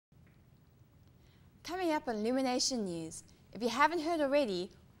Coming up on Illumination News, if you haven't heard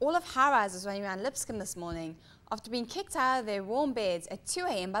already, all of High Rise is running around Lipscomb this morning after being kicked out of their warm beds at 2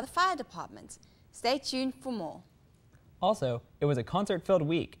 a.m. by the fire department. Stay tuned for more. Also, it was a concert-filled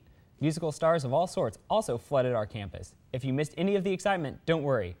week. Musical stars of all sorts also flooded our campus. If you missed any of the excitement, don't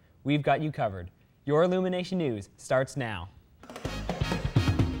worry. We've got you covered. Your Illumination News starts now.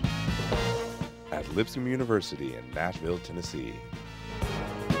 At Lipscomb University in Nashville, Tennessee.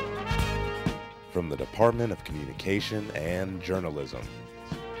 From the Department of Communication and Journalism.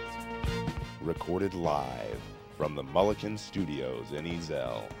 Recorded live from the Mulliken Studios in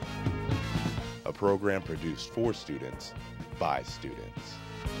Eazell. A program produced for students, by students.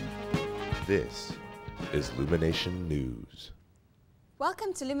 This is Illumination News.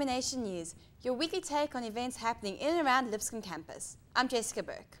 Welcome to Illumination News, your weekly take on events happening in and around Lipscomb campus. I'm Jessica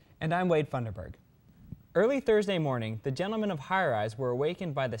Burke. And I'm Wade Funderburg. Early Thursday morning, the gentlemen of High Rise were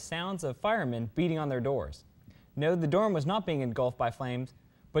awakened by the sounds of firemen beating on their doors. No, the dorm was not being engulfed by flames,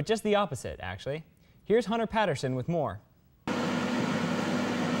 but just the opposite, actually. Here's Hunter Patterson with more.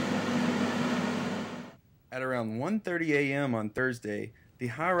 At around 1:30 a.m. on Thursday, the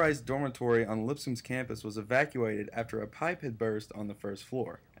high-rise dormitory on Lipscomb's campus was evacuated after a pipe had burst on the first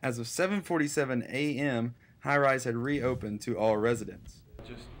floor. As of 7:47 a.m., high-rise had reopened to all residents.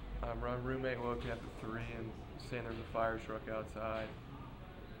 My roommate woke me up at 3 and saying there was a fire truck outside.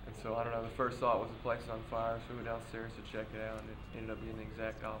 And so, I don't know, the first thought was the place was on fire, so we went downstairs to check it out, and it ended up being the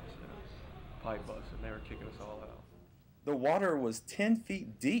exact opposite. Pipe bust, and they were kicking us all out. The water was 10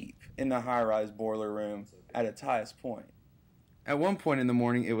 feet deep in the high-rise boiler room at its highest point. At one point in the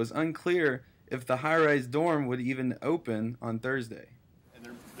morning, it was unclear if the high-rise dorm would even open on Thursday. And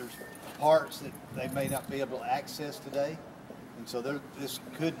there's parts that they may not be able to access today, and so this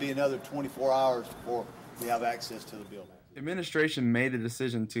could be another 24 hours before we have access to the building. Administration made the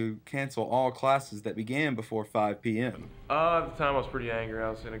decision to cancel all classes that began before 5 p.m. At the time I was pretty angry. I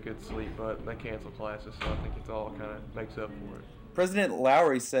was in a good sleep, but they canceled classes, so I think it all kind of makes up for it. President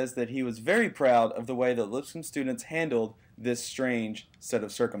Lowry says that he was very proud of the way that Lipscomb students handled this strange set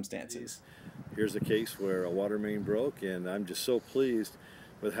of circumstances. Here's a case where a water main broke, and I'm just so pleased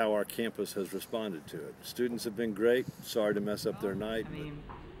with how our campus has responded to it. Students have been great. Sorry to mess up their night. I mean,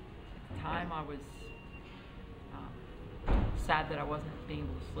 at the time I was sad that I wasn't being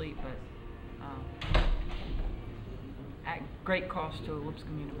able to sleep, but at great cost to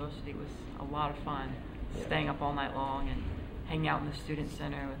Lipscomb University, it was a lot of fun staying up all night long and hanging out in the student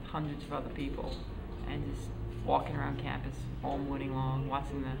center with hundreds of other people and just walking around campus all morning long,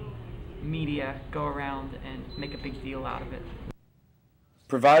 watching the media go around and make a big deal out of it.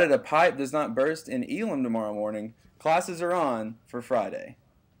 Provided a pipe does not burst in Elam tomorrow morning, classes are on for Friday.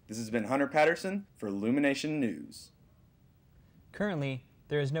 This has been Hunter Patterson for Illumination News. Currently,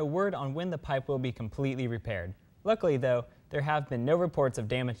 there is no word on when the pipe will be completely repaired. Luckily, though, there have been no reports of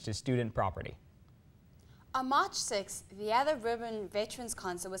damage to student property. On March 6th, the Other Ribbon Veterans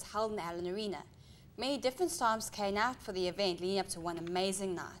Concert was held in the Allen Arena. Many different stars came out for the event leading up to one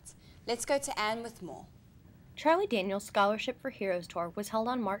amazing night. Let's go to Anne with more. Charlie Daniels' Scholarship for Heroes Tour was held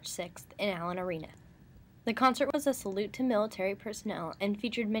on March 6th in Allen Arena. The concert was a salute to military personnel and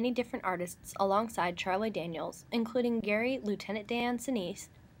featured many different artists alongside Charlie Daniels, including Gary Lieutenant Dan Sinise,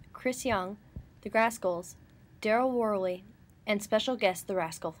 Chris Young, the Grascals, Daryl Worley, and special guest the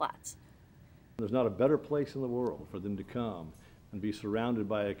Rascal Flats. There's not a better place in the world for them to come and be surrounded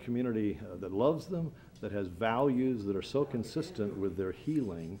by a community that loves them, that has values that are so consistent with their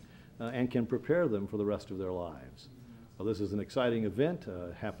healing and can prepare them for the rest of their lives. Well, this is an exciting event.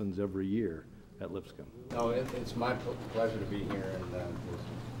 It happens every year at Lipscomb. No, it's my pleasure to be here and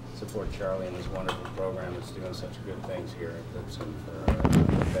to support Charlie and his wonderful program that's doing such good things here at Lipscomb for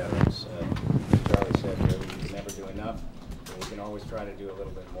veterans. Charlie said we can never do enough, but we can always try to do a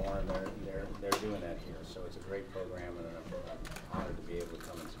little bit more, and they're doing that here. So it's a great program, and I'm honored to be able to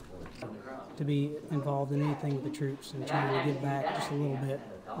come and support. To be involved in anything with the troops and trying to give back just a little bit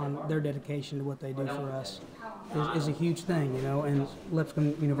on their dedication to what they do for us is a huge thing, you know, and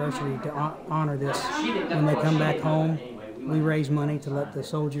Lipscomb University to honor this. When they come back home, we raise money to let the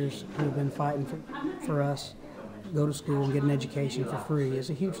soldiers who have been fighting for us go to school and get an education for free. It's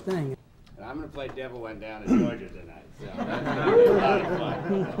a huge thing. And I'm going to play Devil Went Down in Georgia tonight, so that's going to be a lot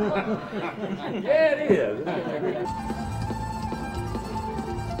of fun. Yeah, it is.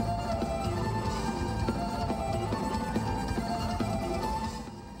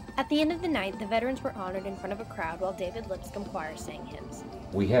 At the end of the night, the veterans were honored in front of a crowd while David Lipscomb Choir sang hymns.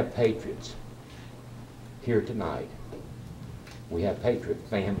 We have patriots here tonight. We have patriot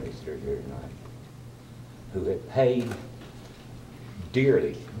families that are here tonight who have paid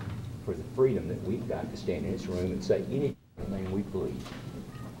dearly for the freedom that we've got to stand in this room and say anything we believe.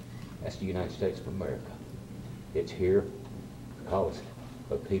 That's the United States of America. It's here because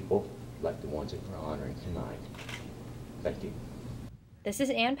of people like the ones that we're honoring tonight. Thank you. This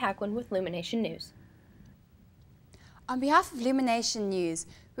is Ann Paquin with Illumination News. On behalf of Illumination News,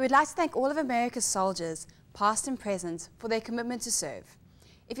 we would like to thank all of America's soldiers, past and present, for their commitment to serve.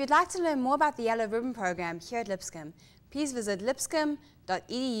 If you'd like to learn more about the Yellow Ribbon program here at Lipscomb, please visit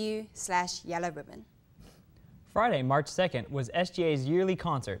lipscomb.edu/yellowribbon. Friday, March 2nd, was SGA's yearly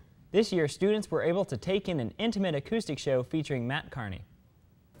concert. This year, students were able to take in an intimate acoustic show featuring Matt Carney.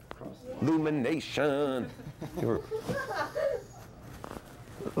 Illumination.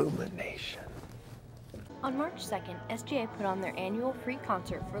 Illumination. On March 2nd, SGA put on their annual free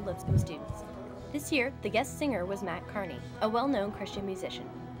concert for Lipscomb students. This year, the guest singer was Matt Carney, a well-known Christian musician.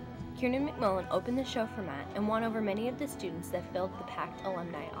 Kieran McMullen opened the show for Matt and won over many of the students that filled the packed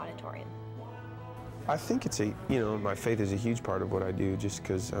alumni auditorium. I think it's my faith is a huge part of what I do, just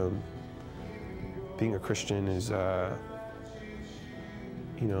because being a Christian is,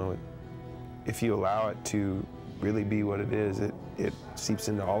 if you allow it to really be what it is, it seeps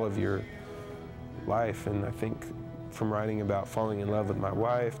into all of your life. And I think from writing about falling in love with my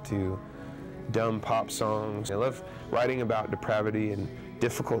wife to dumb pop songs, I love writing about depravity and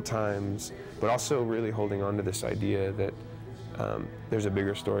difficult times, but also really holding on to this idea that there's a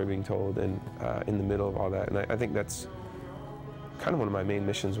bigger story being told in the middle of all that. And I think that's kind of one of my main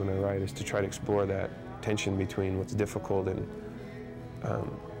missions when I write, is to try to explore that tension between what's difficult and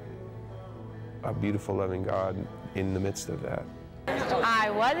a beautiful, loving God in the midst of that.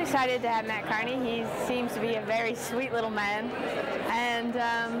 I was excited to have Matt Carney. He seems to be a very sweet little man. And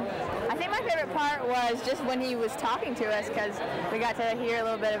I think my favorite part was just when he was talking to us, because we got to hear a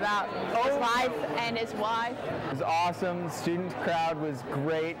little bit about his life and his wife. It was awesome. The student crowd was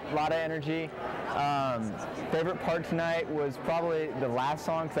great, a lot of energy. Favorite part tonight was probably the last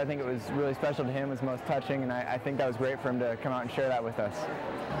song, because I think it was really special to him, it was most touching, and I think that was great for him to come out and share that with us.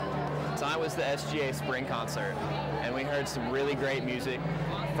 Tonight was the SGA Spring Concert, and we heard some really great music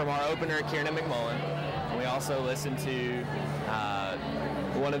from our opener, Kieran McMullen. And we also listened to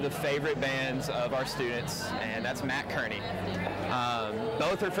one of the favorite bands of our students, and that's Matt Carney.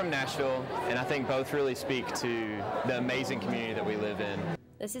 Both are from Nashville, and I think both really speak to the amazing community that we live in.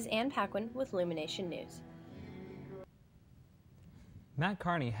 This is Ann Paquin with Illumination News. Matt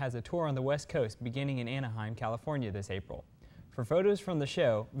Carney has a tour on the West Coast beginning in Anaheim, California this April. For photos from the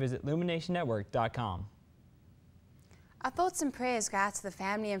show, visit illuminationnetwork.com. Our thoughts and prayers go out to the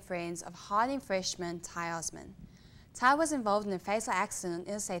family and friends of Harding freshman Ty Osman. Ty was involved in a fatal accident on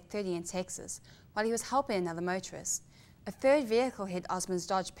Interstate 30 in Texas while he was helping another motorist. A third vehicle hit Osman's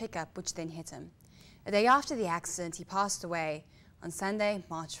Dodge pickup, which then hit him. A day after the accident, he passed away on Sunday,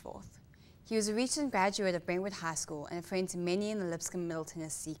 March 4th. He was a recent graduate of Brentwood High School and a friend to many in the Lipscomb Middle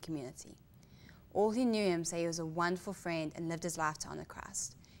Tennessee community. All who knew him say he was a wonderful friend and lived his life to honor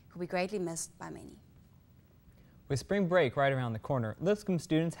Christ. He will be greatly missed by many. With spring break right around the corner, Lipscomb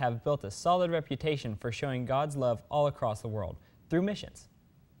students have built a solid reputation for showing God's love all across the world through missions.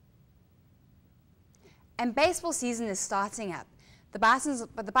 And baseball season is starting up, but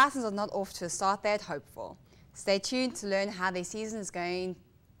the Bisons are not off to a start they had hoped for. Stay tuned to learn how their season is going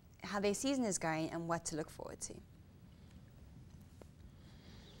and what to look forward to.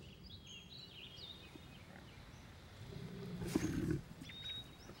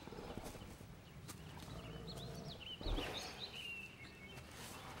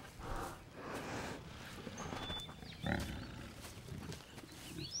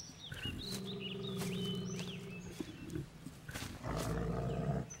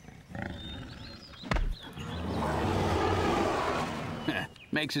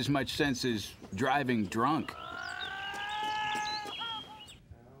 Makes as much sense as driving drunk.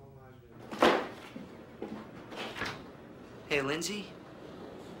 Hey, Lindsay?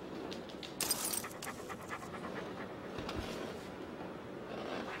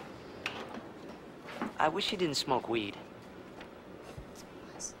 I wish you didn't smoke weed.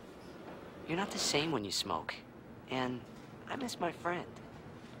 You're not the same when you smoke. And I miss my friend.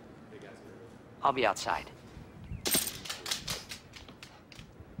 I'll be outside.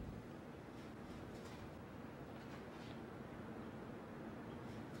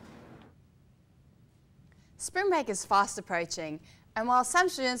 Spring break is fast approaching, and while some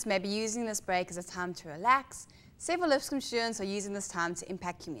students may be using this break as a time to relax, several Lipscomb students are using this time to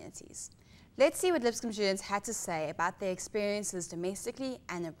impact communities. Let's see what Lipscomb students had to say about their experiences domestically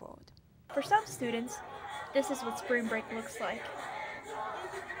and abroad. For some students, this is what spring break looks like.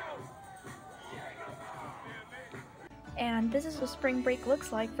 and this is what spring break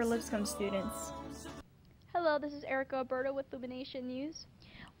looks like for Lipscomb students. Hello, this is Erica Alberto with Illumination News.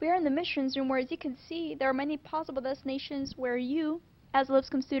 We are in the missions room where, as you can see, there are many possible destinations where you, as a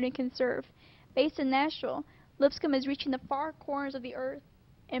Lipscomb student, can serve. Based in Nashville, Lipscomb is reaching the far corners of the earth,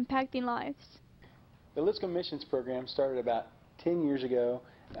 impacting lives. The Lipscomb Missions Program started about 10 years ago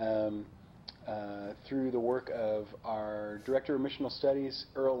through the work of our Director of Missional Studies,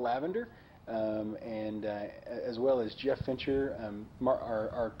 Earl Lavender, and as well as Jeff Fincher.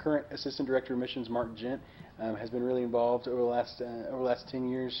 Our current Assistant Director of Missions, Mark Gent, has been really involved over the last 10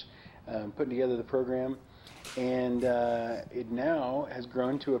 years putting together the program. And it now has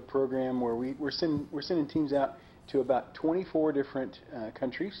grown to a program where we're sending teams out to about 24 different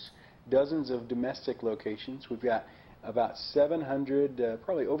countries, dozens of domestic locations. We've got about 700,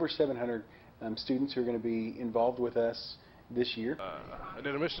 probably over 700 students who are going to be involved with us this year. I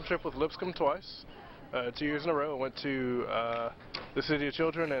did a mission trip with Lipscomb twice, 2 years in a row. I went to the City of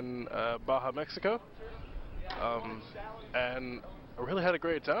Children in Baja, Mexico, and I really had a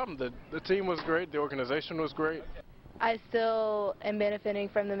great time. The team was great, the organization was great. I still am benefiting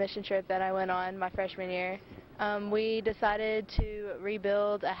from the mission trip that I went on my freshman year. We decided to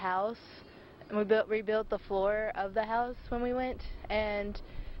rebuild a house, and we rebuilt the floor of the house when we went, and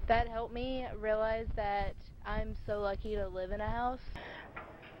that helped me realize that I'm so lucky to live in a house.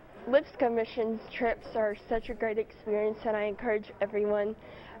 Lipscomb missions trips are such a great experience, and I encourage everyone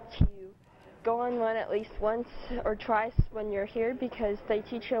to go on one at least once or twice when you're here, because they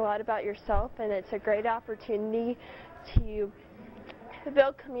teach you a lot about yourself, and it's a great opportunity to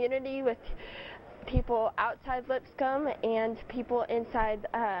build community with people outside Lipscomb and people inside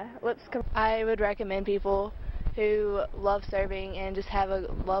Lipscomb. I would recommend people who love serving and just have a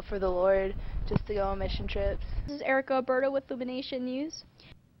love for the Lord just to go on mission trips. This is Erica Alberto with Illumination News.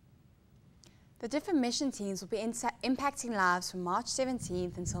 The different mission teams will be impacting lives from March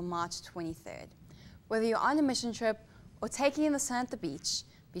 17th until March 23rd. Whether you're on a mission trip or taking in the sun at the beach,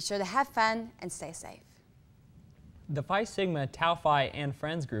 be sure to have fun and stay safe. The Phi Sigma Tau Phi and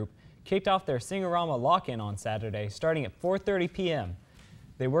Friends group kicked off their Sing-A-Rama lock-in on Saturday, starting at 4:30 p.m.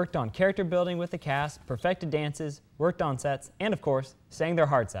 They worked on character building with the cast, perfected dances, worked on sets, and of course, sang their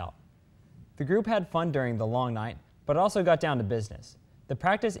hearts out. The group had fun during the long night, but also got down to business. The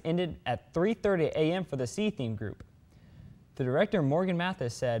practice ended at 3:30 a.m. for the C-theme group. The director, Morgan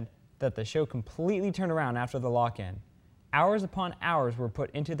Mathis, said that the show completely turned around after the lock-in. Hours upon hours were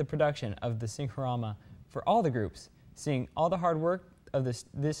put into the production of the Sing-A-Rama for all the groups. Seeing all the hard work of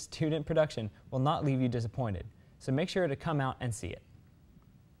this student production will not leave you disappointed, so make sure to come out and see it.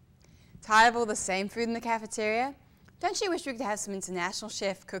 Tired of all the same food in the cafeteria? Don't you wish we could have some international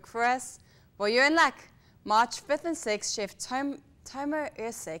chef cook for us? Well, you're in luck. March 5th and 6th, Chef Tomo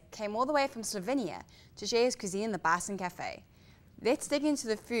Ersic came all the way from Slovenia to share his cuisine in the Bison Cafe. Let's dig into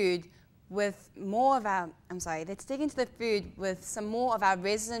the food with some more of our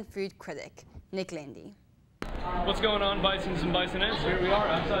resident food critic, Nick Lindy. What's going on, Bisons and Bisonettes? Here we are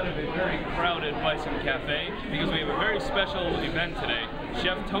outside of a very crowded Bison Cafe because we have a very special event today.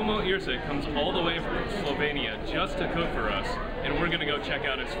 Chef Tomo Ersic comes all the way from Slovenia just to cook for us, and we're going to go check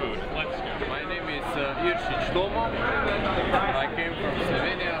out his food. Let's go. My name is Ersic Tomo. I came from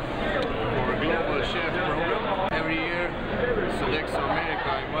Slovenia for a global chef program. Every year, Sodexo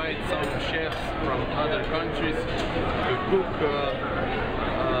America invites some chefs from other countries to cook the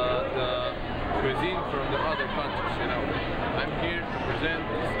cuisine from the other countries, you know. I'm here to present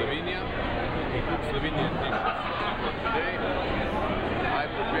Slovenia and cook Slovenian dishes. Today, I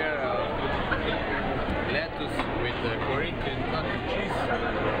prepare lettuce with Corinthian cottage cheese.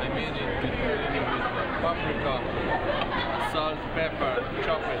 I made it with paprika, salt, pepper,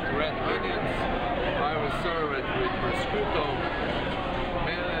 chopped red onions. I will serve it with prosciutto,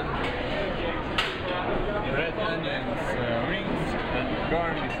 melon, red onions, rings, and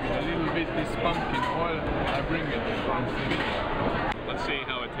garnish with a little bit this pumpkin oil. I bring it from Slovenia. Let's see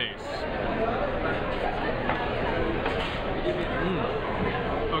how it tastes.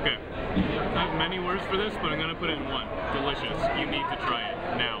 Okay, I have many words for this, but I'm going to put it in one. Delicious. You need to try it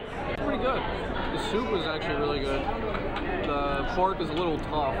now. It's pretty good. The soup was actually really good. The pork is a little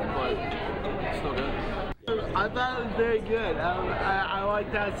tough, but it's still good. I thought it was very good. I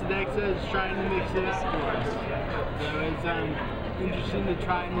liked how Sodexo is trying to mix it up for us. So it's interesting to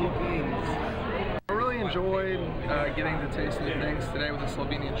try new things. I really enjoyed getting to taste new things today with a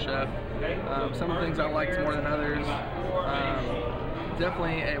Slovenian chef. Some things I liked more than others.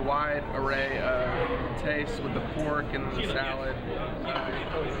 definitely a wide array of tastes with the pork and the salad.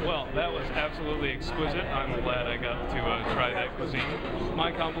 Well, that was absolutely exquisite. I'm glad I got to try that cuisine.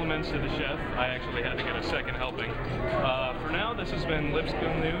 My compliments to the chef. I actually had to get a second helping. For now, this has been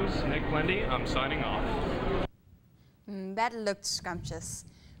Lipscomb News. Nick Plenty, I'm signing off. That looked scrumptious.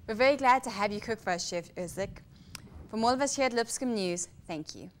 We're very glad to have you cook for us, Chef Isaac. From all of us here at Lipscomb News,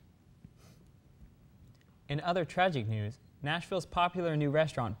 thank you. In other tragic news, Nashville's popular new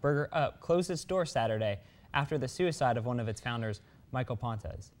restaurant, Burger Up, closed its doors Saturday after the suicide of one of its founders, Michael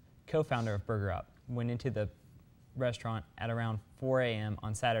Pontes, co-founder of Burger Up, went into the restaurant at around 4 a.m.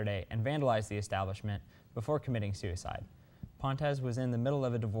 on Saturday and vandalized the establishment before committing suicide. Pontes was in the middle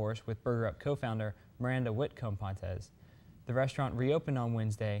of a divorce with Burger Up co-founder Miranda Whitcomb Pontes. The restaurant reopened on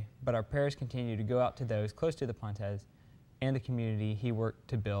Wednesday, but our prayers continue to go out to those close to the Pontes and the community he worked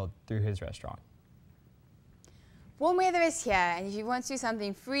to build through his restaurant. Warm weather is here, and if you want to do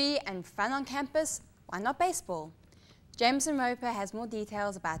something free and fun on campus, why not baseball? Jameson Roper has more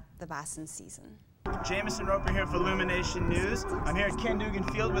details about the Bison season. Jameson Roper here for Illumination News. I'm here at Ken Dugan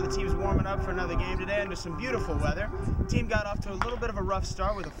Field where the team's warming up for another game today under some beautiful weather. The team got off to a little bit of a rough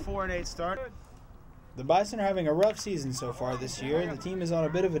start with a 4-8 start. The Bison are having a rough season so far this year. The team is on a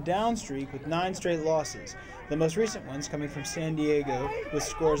bit of a down streak with 9 straight losses. The most recent ones coming from San Diego with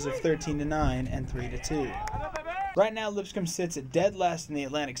scores of 13-9 and 3-2. Right now, Lipscomb sits at dead last in the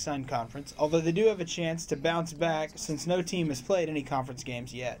Atlantic Sun Conference, although they do have a chance to bounce back since no team has played any conference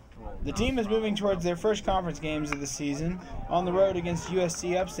games yet. The team is moving towards their first conference games of the season on the road against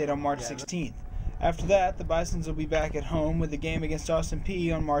USC Upstate on March 16th. After that, the Bisons will be back at home with the game against Austin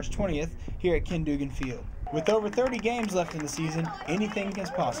Peay on March 20th here at Ken Dugan Field. With over 30 games left in the season, anything is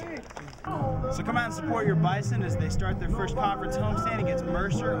possible. So come out and support your Bison as they start their first conference homestand against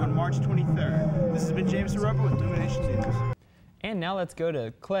Mercer on March 23rd. This has been James Roper with Illumination News. And now let's go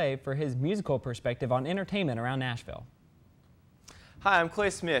to Clay for his musical perspective on entertainment around Nashville. Hi, I'm Clay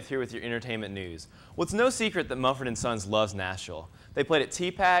Smith here with your entertainment news. Well, it's no secret that Mumford & Sons loves Nashville. They played at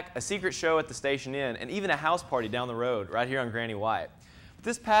T-Pack, a secret show at the Station Inn, and even a house party down the road right here on Granny White. But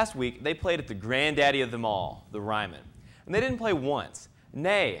this past week, they played at the granddaddy of them all, the Ryman. And they didn't play once.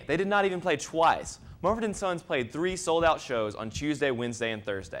 Nay, they did not even play twice. Mumford & Sons played 3 sold-out shows on Tuesday, Wednesday, and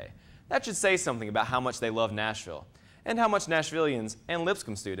Thursday. That should say something about how much they love Nashville, and how much Nashvillians and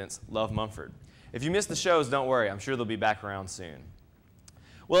Lipscomb students love Mumford. If you missed the shows, don't worry, I'm sure they'll be back around soon.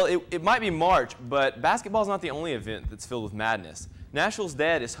 Well, it might be March, but basketball's not the only event that's filled with madness. Nashville's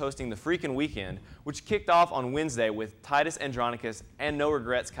Dead is hosting the Freakin' Weekend, which kicked off on Wednesday with Titus Andronicus and No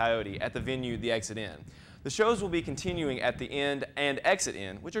Regrets Coyote at the venue The Exit Inn. The shows will be continuing at the End and Exit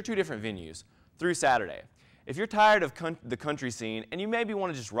Inn, which are 2 different venues, through Saturday. If you're tired of the country scene and you maybe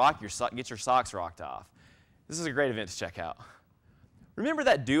want to just get your socks rocked off, this is a great event to check out. Remember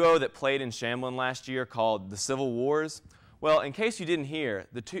that duo that played in Shamblin last year called the Civil Wars? Well, in case you didn't hear,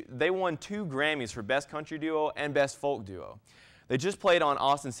 they won 2 Grammys for Best Country Duo and Best Folk Duo. They just played on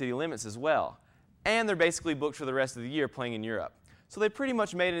Austin City Limits as well. And they're basically booked for the rest of the year playing in Europe. So they pretty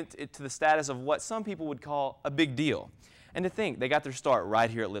much made it to the status of what some people would call a big deal. And to think, they got their start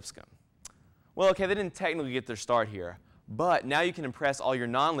right here at Lipscomb. Well, okay, they didn't technically get their start here, but now you can impress all your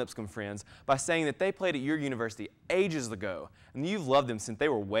non-Lipscomb friends by saying that they played at your university ages ago, and you've loved them since they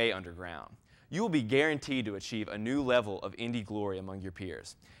were way underground. You will be guaranteed to achieve a new level of indie glory among your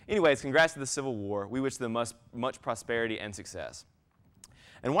peers. Anyways, congrats to the Civil War. We wish them much prosperity and success.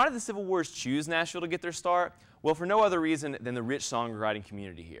 And why did the Civil Wars choose Nashville to get their start? Well, for no other reason than the rich songwriting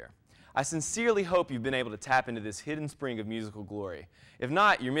community here. I sincerely hope you've been able to tap into this hidden spring of musical glory. If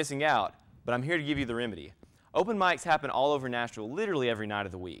not, you're missing out, but I'm here to give you the remedy. Open mics happen all over Nashville literally every night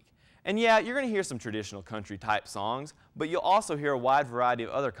of the week. And yeah, you're going to hear some traditional country type songs, but you'll also hear a wide variety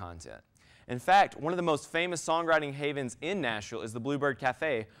of other content. In fact, one of the most famous songwriting havens in Nashville is the Bluebird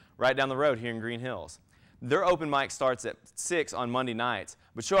Cafe right down the road here in Green Hills. Their open mic starts at 6 on Monday nights,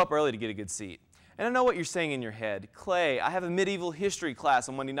 but show up early to get a good seat. And I know what you're saying in your head. Clay, I have a medieval history class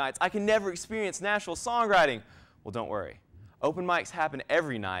on Monday nights. I can never experience Nashville songwriting. Well, don't worry. Open mics happen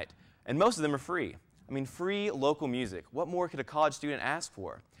every night, and most of them are free. I mean, free local music. What more could a college student ask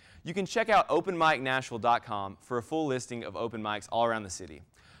for? You can check out openmicnashville.com for a full listing of open mics all around the city.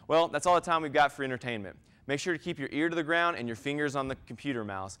 Well, that's all the time we've got for entertainment. Make sure to keep your ear to the ground and your fingers on the computer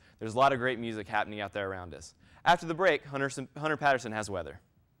mouse. There's a lot of great music happening out there around us. After the break, Hunter Patterson has weather.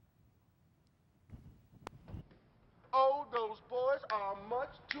 Oh, those boys are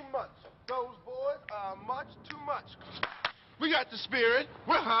much too much. Those boys are much too much. We got the spirit.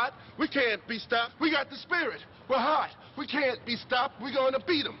 We're hot. We can't be stopped. We got the spirit. We're hot. We can't be stopped. We're going to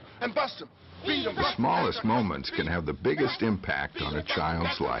beat them and bust them. The smallest moments can have the biggest impact on a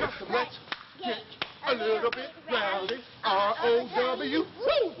child's life. Let's get a little bit rowdy. R-O-W-D-Y.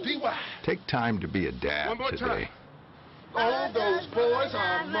 Take time to be a dad One more today. time. All those boys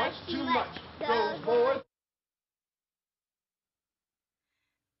are much too much. Those boys.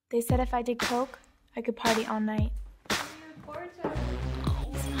 They said if I did coke, I could party all night.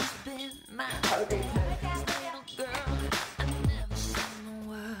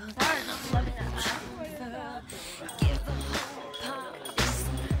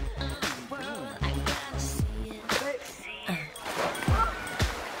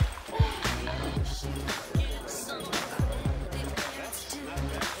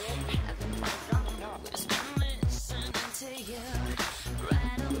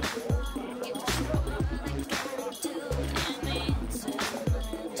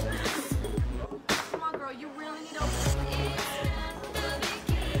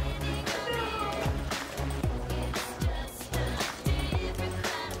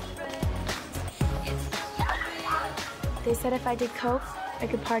 They said if I did coke, I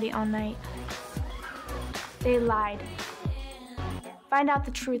could party all night. They lied. Find out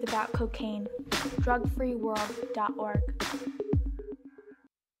the truth about cocaine. drugfreeworld.org.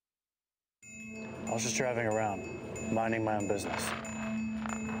 I was just driving around, minding my own business.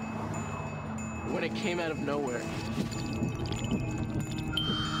 When it came out of nowhere.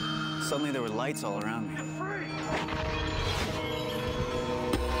 Suddenly there were lights all around me.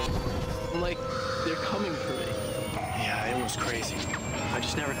 I'm like, they're coming for me. Yeah, it was crazy. I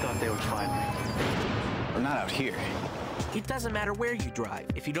just never thought they would find me. But not out here. It doesn't matter where you drive.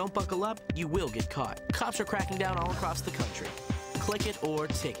 If you don't buckle up, you will get caught. Cops are cracking down all across the country. Click it or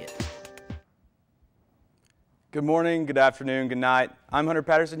ticket. Good morning, good afternoon, good night. I'm Hunter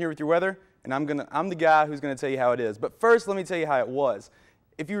Patterson here with your weather, and I'm the guy who's going to tell you how it is. But first, let me tell you how it was.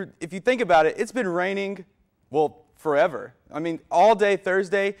 If you think about it, it's been raining, well, forever. I mean, all day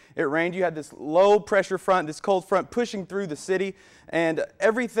Thursday, it rained. You had this low pressure front, this cold front pushing through the city, and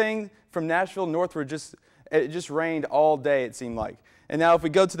everything from Nashville northward it just rained all day, it seemed like. And now if we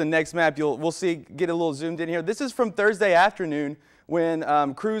go to the next map, we'll see, get a little zoomed in here. This is from Thursday afternoon when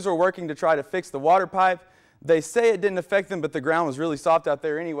crews were working to try to fix the water pipe. They say it didn't affect them, but the ground was really soft out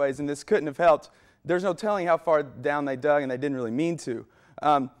there anyways, and this couldn't have helped. There's no telling how far down they dug, and they didn't really mean to.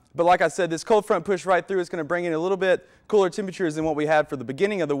 But like I said, this cold front pushed right through. It's going to bring in a little bit cooler temperatures than what we had for the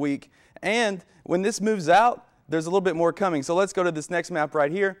beginning of the week. And when this moves out, there's a little bit more coming. So let's go to this next map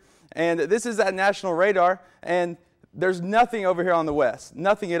right here. And this is that national radar. And there's nothing over here on the west,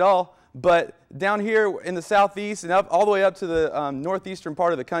 nothing at all. But down here in the southeast and up all the way up to the northeastern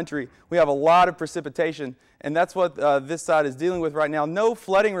part of the country, we have a lot of precipitation. And that's what this side is dealing with right now. No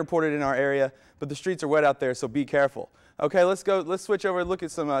flooding reported in our area, but the streets are wet out there, so be careful. Okay, let's switch over and look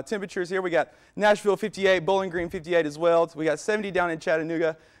at some temperatures here. We got Nashville 58, Bowling Green 58 as well. We got 70 down in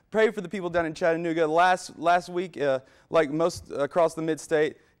Chattanooga. Pray for the people down in Chattanooga. Last week, like most across the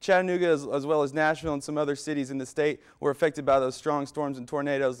mid-state, Chattanooga as well as Nashville and some other cities in the state were affected by those strong storms and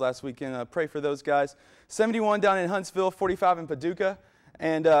tornadoes last weekend. Pray for those guys. 71 down in Huntsville, 45 in Paducah.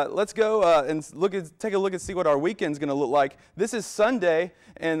 And let's go and take a look and see what our weekend's going to look like. This is Sunday,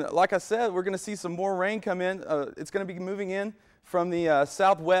 and like I said, we're going to see some more rain come in. It's going to be moving in from the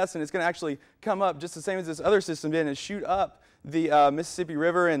southwest, and it's going to actually come up just the same as this other system did and shoot up the Mississippi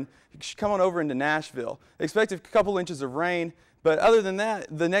River and come on over into Nashville. Expect a couple inches of rain, but other than that,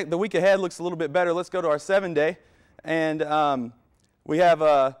 the week ahead looks a little bit better. Let's go to our 7-day, and we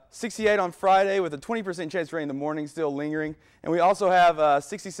have 68 on Friday with a 20% chance of rain in the morning, still lingering. And we also have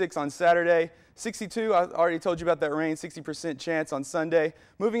 66 on Saturday, 62, I already told you about that rain, 60% chance on Sunday.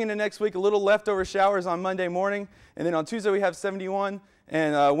 Moving into next week, a little leftover showers on Monday morning. And then on Tuesday, we have 71.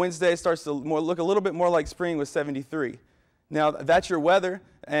 And Wednesday starts to look a little bit more like spring with 73. Now, that's your weather.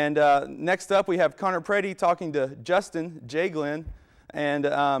 And next up, we have Connor Prady talking to Justin J. Glenn.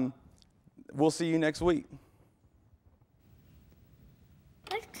 And we'll see you next week.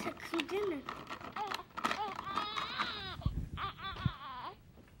 Let's cook some dinner.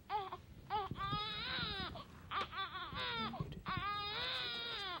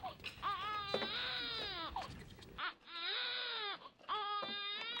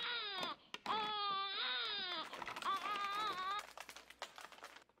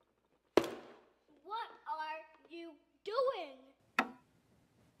 What are you doing?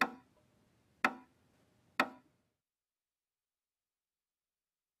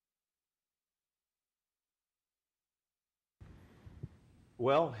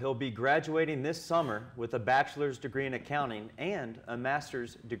 Well, he'll be graduating this summer with a bachelor's degree in accounting and a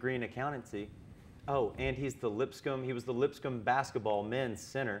master's degree in accountancy. Oh, and he was the Lipscomb basketball men's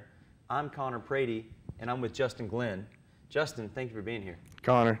center. I'm Connor Prady, and I'm with Justin Glenn. Justin, thank you for being here.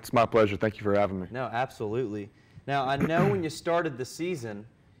 Connor, it's my pleasure. Thank you for having me. No, absolutely. Now, I know when you started the season,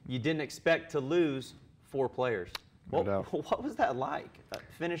 you didn't expect to lose 4 players. No doubt. What was that like,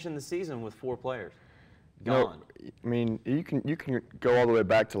 finishing the season with 4 players gone? No, I mean, you can go all the way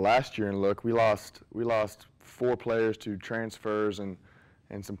back to last year and look. We lost 4 players to transfers, and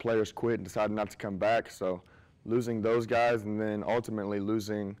some players quit and decided not to come back. So losing those guys and then ultimately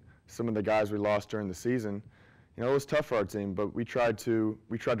losing some of the guys we lost during the season, you know, it was tough for our team, but we tried to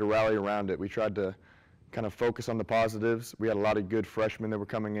rally around it. We tried to kind of focus on the positives. We had a lot of good freshmen that were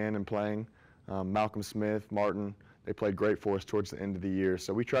coming in and playing. Malcolm Smith, Martin, they played great for us towards the end of the year.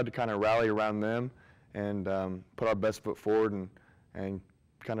 So we tried to kind of rally around them and put our best foot forward and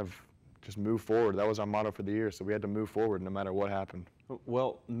kind of just move forward. That was our motto for the year, so we had to move forward no matter what happened.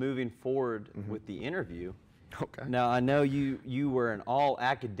 Well, moving forward with the interview, okay. Now I know you were an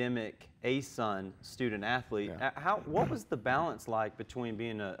all-academic ASUN student athlete. Yeah. What was the balance like between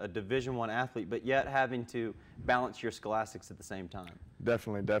being a Division I athlete but yet having to balance your scholastics at the same time?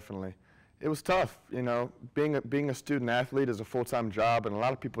 Definitely, definitely. It was tough, you know. Being a student athlete is a full-time job, and a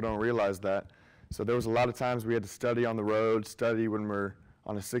lot of people don't realize that. So there was a lot of times we had to study on the road, study when we're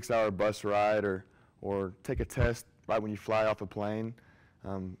on a 6-hour bus ride, or take a test right when you fly off a plane.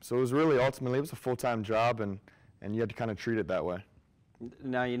 So it was really, ultimately, it was a full-time job, and you had to kind of treat it that way.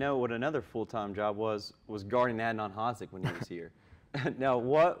 Now, you know what another full-time job was guarding Adnan Hazik when he was here. Now,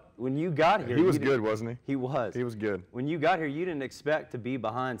 when you got here... He was good, wasn't he? He was. He was good. When you got here, you didn't expect to be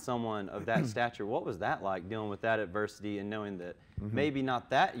behind someone of that stature. What was that like, dealing with that adversity and knowing that maybe not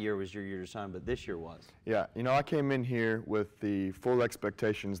that year was your year to shine, but this year was? Yeah, you know, I came in here with the full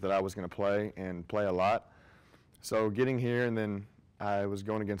expectations that I was going to play and play a lot. So getting here, and then I was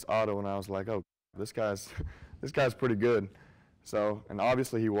going against Otto, and I was like, oh, this guy's pretty good. So, and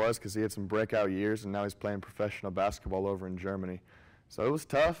obviously he was, because he had some breakout years, and now he's playing professional basketball over in Germany. So it was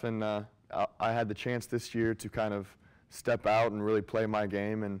tough, and I had the chance this year to kind of step out and really play my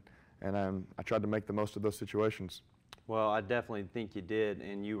game, and I tried to make the most of those situations. Well, I definitely think you did,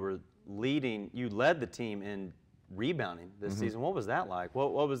 and you led the team in rebounding this season. What was that like?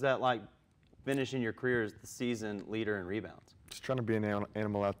 What was that like, finishing your career as the season leader in rebounds? Just trying to be an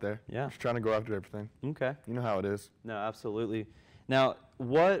animal out there. Yeah. Just trying to go after everything. Okay. You know how it is. No, absolutely. Now,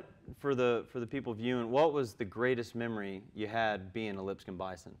 what, for the people viewing, what was the greatest memory you had being a Lipscomb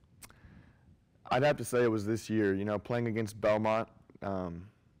Bison? I'd have to say it was this year. You know, playing against Belmont,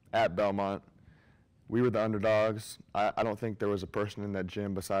 at Belmont, we were the underdogs. I don't think there was a person in that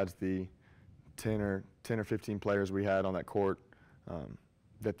gym besides the 10 or 15 players we had on that court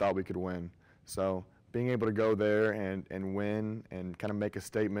that thought we could win. So being able to go there and win and kind of make a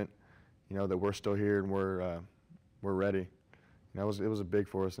statement, you know, that we're still here and we're ready. You know, it was a big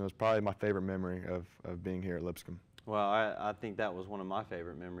for us, and it was probably my favorite memory of being here at Lipscomb. Well, I think that was one of my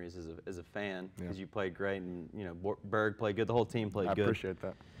favorite memories as a fan, because you played great, and you know, Berg played good, the whole team played good. I appreciate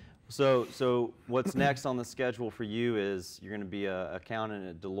that. So what's next on the schedule for you is you're going to be an accountant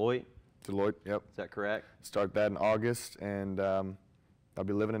at Deloitte? Deloitte, yep. Is that correct? Start that in August, and I'll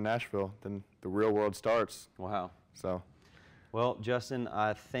be living in Nashville. Then the real world starts. Wow. So. Well, Justin,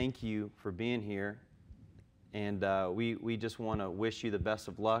 I thank you for being here, and we just want to wish you the best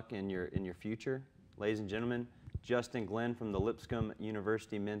of luck in your future. Ladies and gentlemen, Justin Glenn from the Lipscomb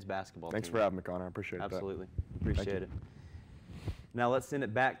University men's basketball team. Thanks for having me, Connor. I appreciate that. Absolutely. Appreciate it. Now let's send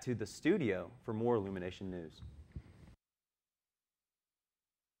it back to the studio for more Illumination News.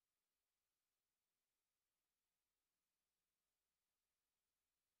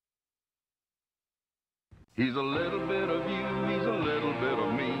 He's a little bit of you, he's a little bit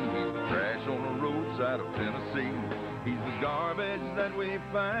of me. He's the trash on the roadside of Tennessee. He's the garbage that we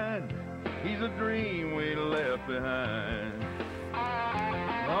find. He's a dream we left behind.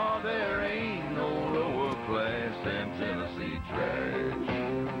 Oh, there ain't no lower class than Tennessee trash.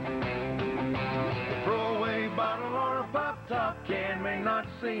 A throwaway bottle or a pop-top can may not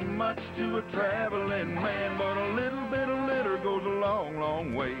seem much to a traveling man, but a little bit of litter goes a long,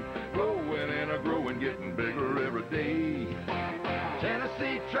 long way. Growing and growing, getting bigger every day.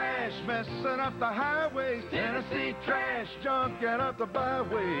 Tennessee trash messing up the highways. Tennessee trash junking up the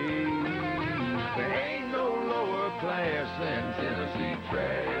byways. There ain't no lower class than Tennessee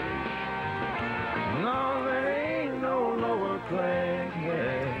trash. No, there ain't no lower class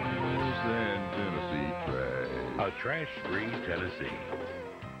than Tennessee trash. A trash-free Tennessee.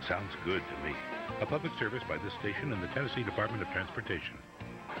 Sounds good to me. A public service by this station and the Tennessee Department of Transportation.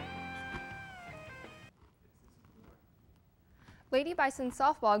 Lady Bison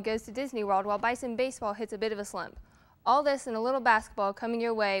softball goes to Disney World while Bison baseball hits a bit of a slump. All this and a little basketball coming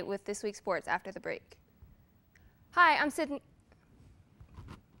your way with this week's sports after the break. Hi, I'm Sydney.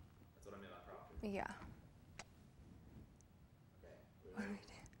 That's what I meant by property. Yeah. Okay.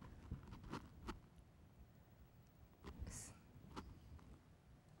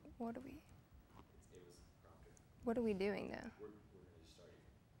 What do we do? It was prompted. What are we doing though? We're going to start.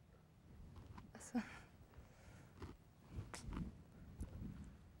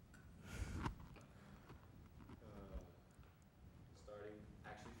 Starting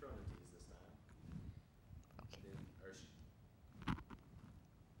actually from the tees this time. Okay. Then,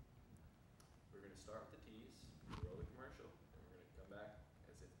 we're going to start with the tees, roll the commercial, and we're going to come back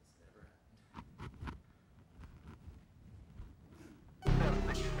as if this never happened.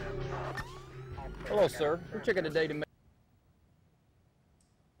 Hello, sir. We're checking today to make.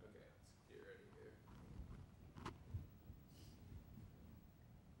 Okay, let's get ready here.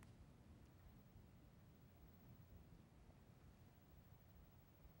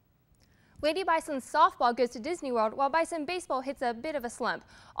 Lady Bison's softball goes to Disney World, while Bison baseball hits a bit of a slump.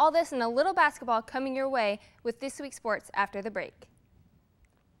 All this and a little basketball coming your way with this week's sports after the break.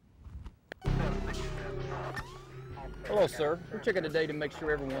 Hello, sir. We're checking today to make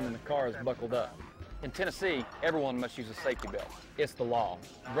sure everyone in the car is buckled up. In Tennessee, everyone must use a safety belt. It's the law.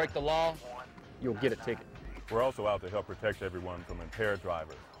 If you break the law, you'll get a ticket. We're also out to help protect everyone from impaired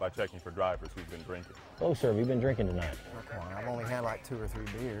drivers by checking for drivers who've been drinking. Oh, sir, have you been drinking tonight? Oh, come on, I've only had like 2 or 3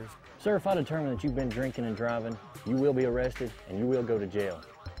 beers. Sir, if I determine that you've been drinking and driving, you will be arrested and you will go to jail.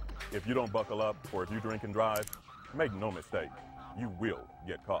 If you don't buckle up or if you drink and drive, make no mistake, you will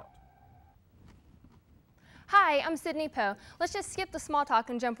get caught. Hi, I'm Sydney Poe. Let's just skip the small talk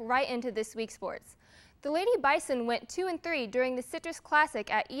and jump right into this week's sports. The Lady Bison went 2-3 during the Citrus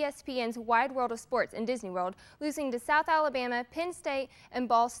Classic at ESPN's Wide World of Sports in Disney World, losing to South Alabama, Penn State, and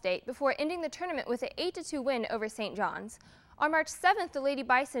Ball State before ending the tournament with an 8-2 win over St. John's. On March 7th, the Lady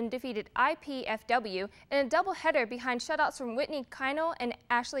Bison defeated IPFW in a doubleheader behind shutouts from Whitney Kynel and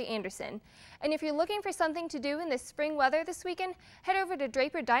Ashley Anderson. And if you're looking for something to do in the spring weather this weekend, head over to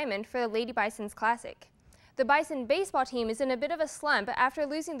Draper Diamond for the Lady Bison's Classic. The Bison baseball team is in a bit of a slump after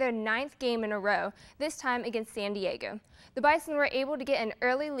losing their 9th game in a row, this time against San Diego. The Bison were able to get an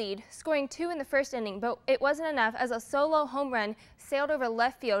early lead, scoring 2 in the first inning, but it wasn't enough as a solo home run sailed over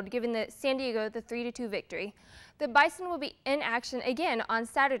left field, giving the San Diego the 3-2 victory. The Bison will be in action again on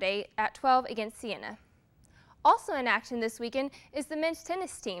Saturday at 12 against Siena. Also in action this weekend is the men's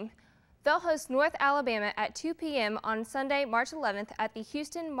tennis team. They'll host North Alabama at 2 p.m. on Sunday, March 11th at the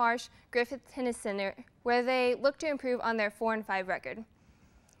Houston Marsh Griffith Tennis Center, where they look to improve on their 4-5 record.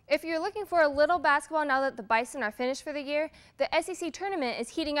 If you're looking for a little basketball now that the Bison are finished for the year, the SEC tournament is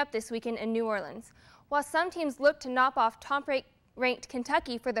heating up this weekend in New Orleans. While some teams look to knock off top-ranked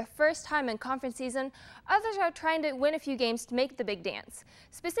Kentucky for the first time in conference season, others are trying to win a few games to make the big dance.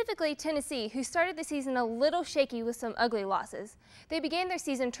 Specifically Tennessee, who started the season a little shaky with some ugly losses. They began their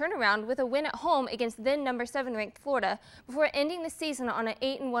season turnaround with a win at home against then number 7 ranked Florida before ending the season on an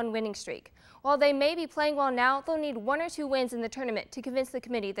 8-1 winning streak. While they may be playing well now, they'll need 1 or 2 wins in the tournament to convince the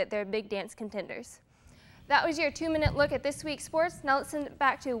committee that they're big dance contenders. That was your 2-minute look at this week's sports. Now let's send it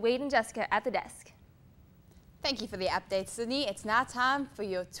back to Wade and Jessica at the desk. Thank you for the update, Sydney. It's now time for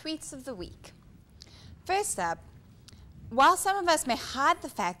your tweets of the week. First up, while some of us may hide the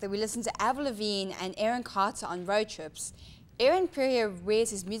fact that we listen to Avril Lavigne and Aaron Carter on road trips, Aaron Perrier wears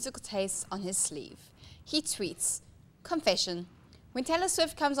his musical tastes on his sleeve. He tweets, "Confession. When Taylor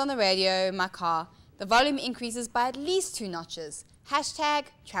Swift comes on the radio in my car, the volume increases by at least 2 notches. Hashtag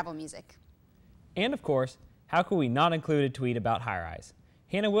travel music." And of course, how could we not include a tweet about high-rise?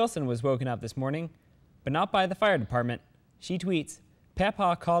 Hannah Wilson was woken up this morning, but not by the fire department. She tweets,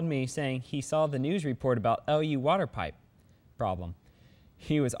 "Papa called me saying he saw the news report about LU water pipe problem.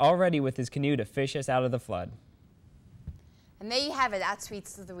 He was all ready with his canoe to fish us out of the flood." And there you have it, our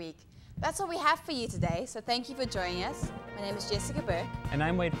tweets of the week. That's all we have for you today, so thank you for joining us. My name is Jessica Burke. And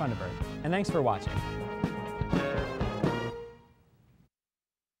I'm Wade Funderburg, and thanks for watching.